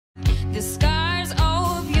The scars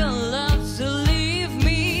of your love to leave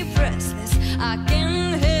me breathless. I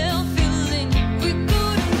can't help feeling we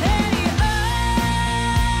couldn't have it all.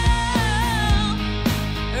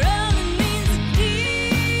 Rolling means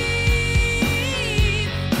deep.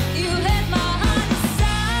 You had my heart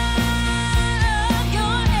inside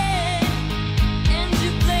your head, and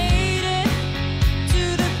you played it to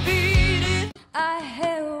the beat. I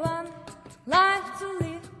have one life to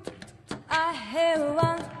live. I have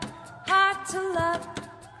one heart to love.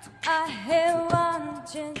 I have one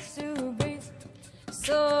chance to breathe,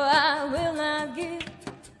 so I will not give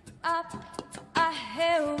up. I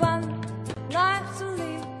have one life to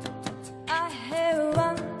live. I have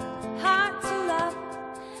one heart to love.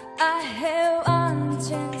 I have one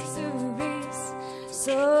chance to breathe,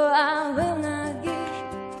 so I will not give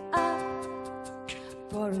up.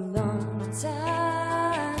 For a long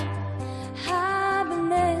time I've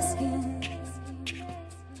been asking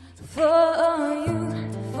for you,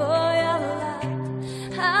 for your love.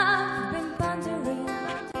 I've been pondering,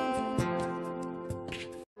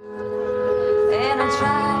 and I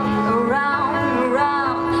tried around and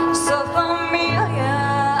around, so familiar.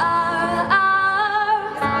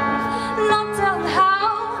 Not telling how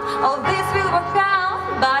all this will work out,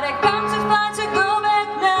 but I come to find to go back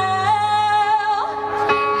now.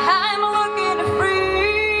 I'm looking to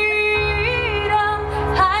freedom.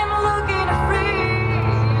 I'm looking to freedom.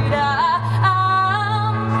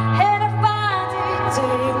 And I find it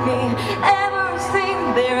take me everything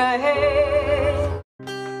there I had.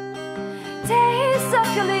 Taste of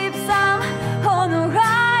your lips, I'm on a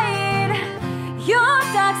ride. Your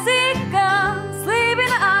toxic gun,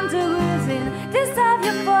 sleeping under within. This of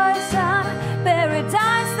your voice, I'm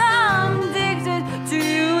paradise. I'm addicted to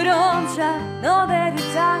you. Don't try, know that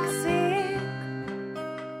you're toxic.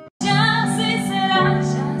 Chances será,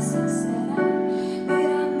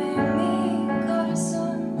 mírame mi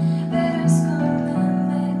corazón, verás cómo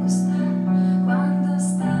me gusta cuando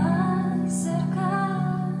estás cerca.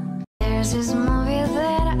 There's this movie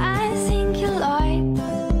that I think you like.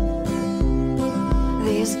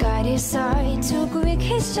 This guy decided to quit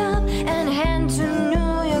his job and head to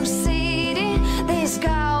New York City. This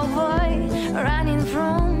cowboy running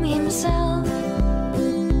from himself,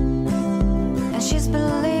 and she's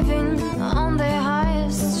been living on the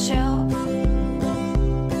highest shelf.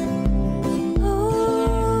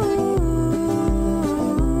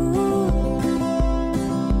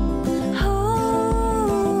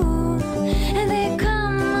 And they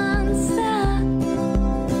come unstuck.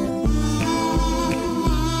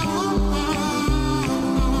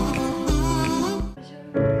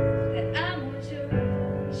 Te amo yo,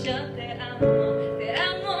 yo te amo, te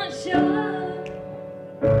amo yo,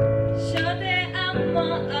 yo te amo,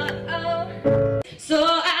 oh, oh. So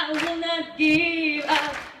I will not give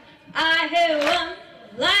up. I have one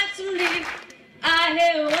life to live. I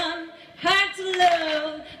have one heart to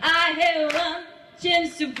love. I have one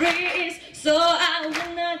chance to breathe. So I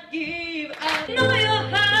will not give up. Know your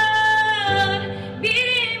heart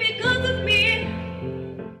beating because of me.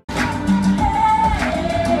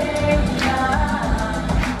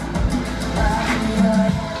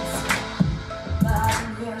 Love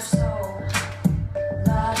in your soul,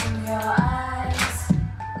 love in your eyes,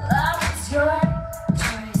 love is your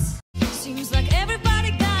choice. Seems like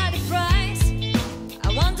everybody got a price. I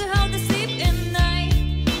wonder how they sleep at night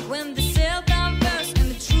when the cell down bursts and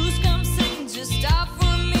the truth comes in. Just stop for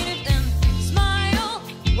a minute and smile.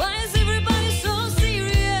 Why is everybody so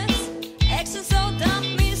serious? Acting so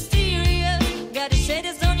dumb, mysterious. Got a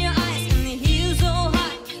shades on your eyes and the heels so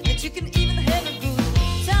high that you can even have a good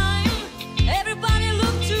time. Everybody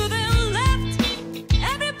look to their left.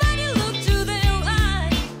 Everybody look to their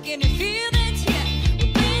right. Can you feel that? Yeah,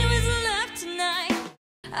 we're playing with love tonight.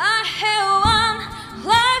 I have one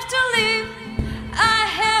life to live. I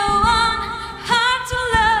have one heart to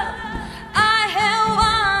love. I have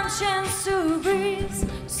one chance to breathe,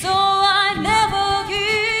 so I never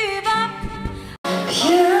give up.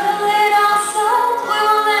 You're a little soul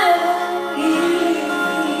will never leave.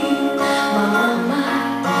 My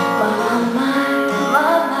mind,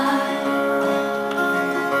 my mind.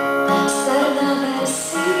 Set another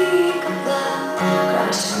seek of love,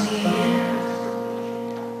 crushing the air.